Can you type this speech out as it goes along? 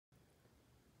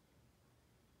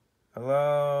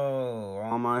Hello,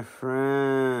 all my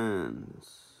friends.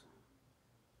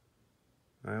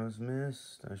 I was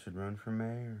missed. I should run for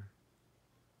mayor.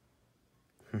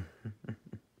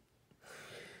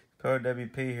 Poet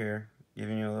WP here,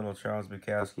 giving you a little Charles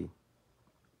Bukowski.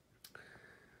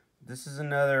 This is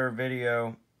another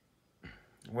video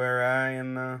where I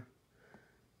am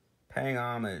paying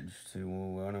homage to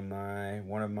one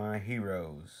of my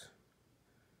heroes,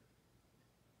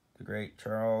 the great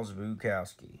Charles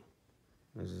Bukowski.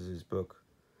 This is his book,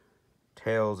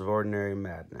 Tales of Ordinary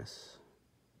Madness.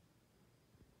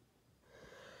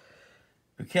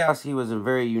 Bukowski was a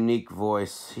very unique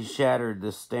voice. He shattered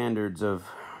the standards of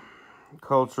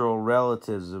cultural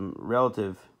relativism,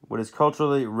 what is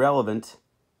culturally relevant.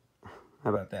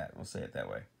 How about that? We'll say it that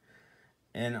way.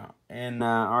 In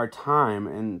our time,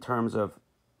 in terms of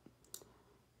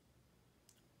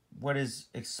what is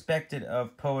expected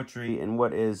of poetry and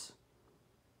what is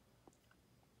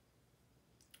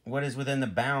within the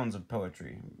bounds of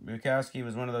poetry. Bukowski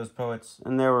was one of those poets,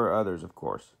 and there were others, of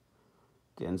course.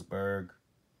 Ginsberg,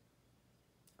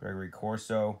 Gregory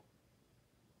Corso,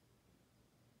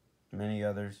 many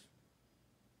others.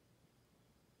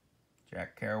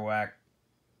 Jack Kerouac.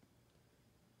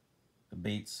 The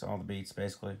Beats, all the Beats,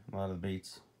 basically. A lot of the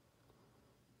Beats.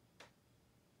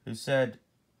 Who said,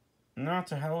 "No,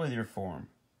 to hell with your form.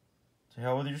 To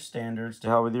hell with your standards. To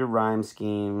hell with your rhyme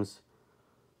schemes.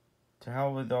 To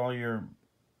hell with all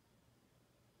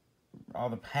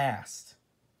the past."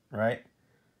 Right?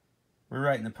 We're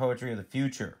writing the poetry of the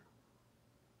future.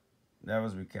 That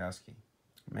was Bukowski.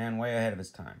 Man, way ahead of his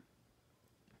time.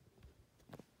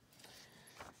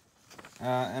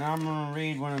 And I'm going to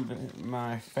read one of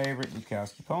my favorite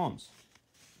Bukowski poems.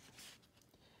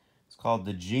 It's called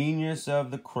The Genius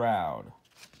of the Crowd.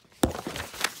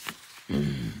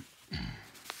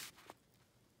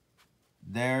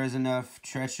 There is enough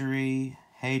treachery,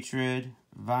 hatred,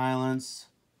 violence,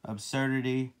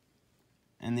 absurdity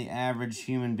in the average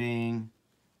human being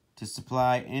to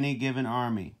supply any given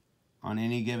army on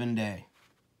any given day.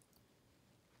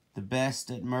 The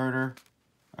best at murder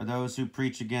are those who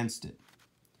preach against it.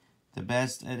 The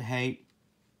best at hate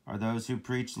are those who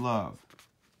preach love.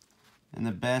 And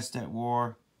the best at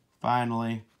war,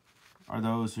 finally, are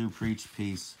those who preach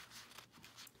peace.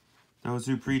 Those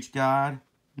who preach God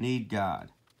need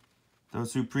God.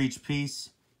 Those who preach peace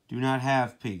do not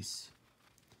have peace.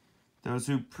 Those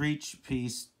who preach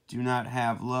peace do not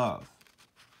have love.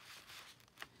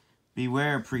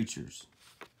 Beware, preachers.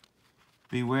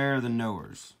 Beware the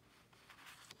knowers.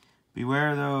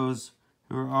 Beware those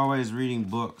who are always reading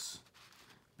books.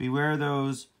 Beware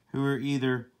those who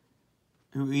either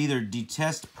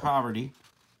detest poverty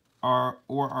or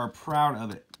are proud of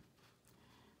it.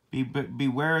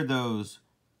 Beware those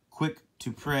quick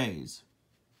to praise,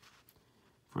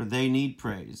 for they need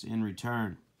praise in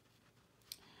return.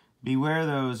 Beware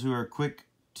those who are quick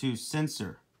to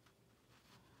censor.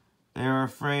 They are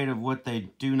afraid of what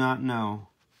they do not know.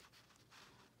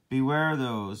 Beware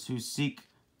those who seek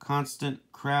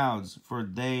constant crowds, for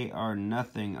they are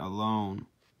nothing alone.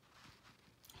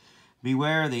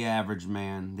 Beware the average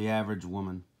man, the average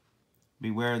woman.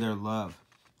 Beware their love.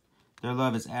 Their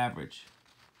love is average,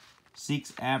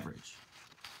 seeks average.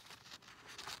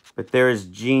 But there is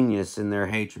genius in their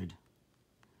hatred.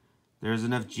 There is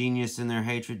enough genius in their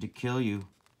hatred to kill you,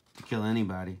 to kill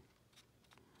anybody.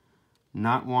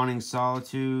 Not wanting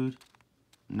solitude,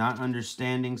 not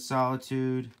understanding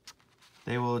solitude,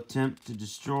 they will attempt to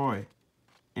destroy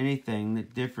anything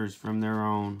that differs from their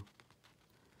own.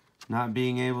 Not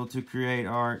being able to create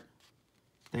art,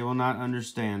 they will not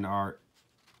understand art.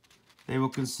 They will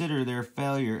consider their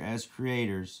failure as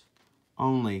creators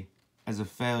only as a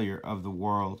failure of the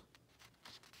world.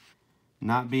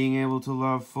 Not being able to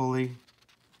love fully,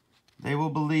 they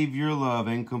will believe your love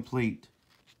incomplete.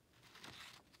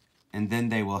 And then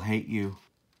they will hate you.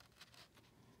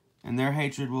 And their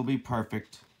hatred will be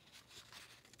perfect.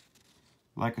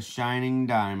 Like a shining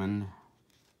diamond.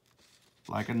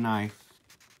 Like a knife.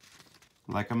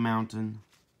 Like a mountain.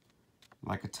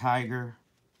 Like a tiger.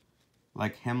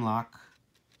 Like hemlock.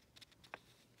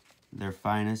 Their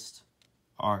finest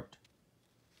art.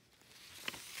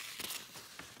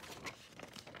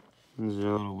 This is a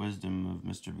little wisdom of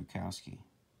Mr. Bukowski.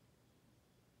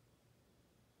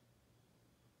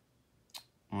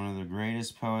 One of the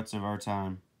greatest poets of our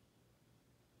time.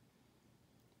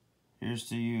 Here's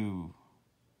to you,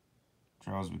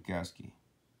 Charles Bukowski.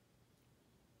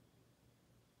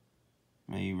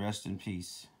 May you rest in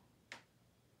peace.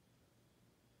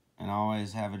 And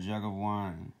always have a jug of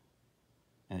wine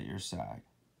at your side.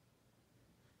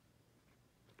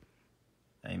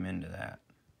 Amen to that.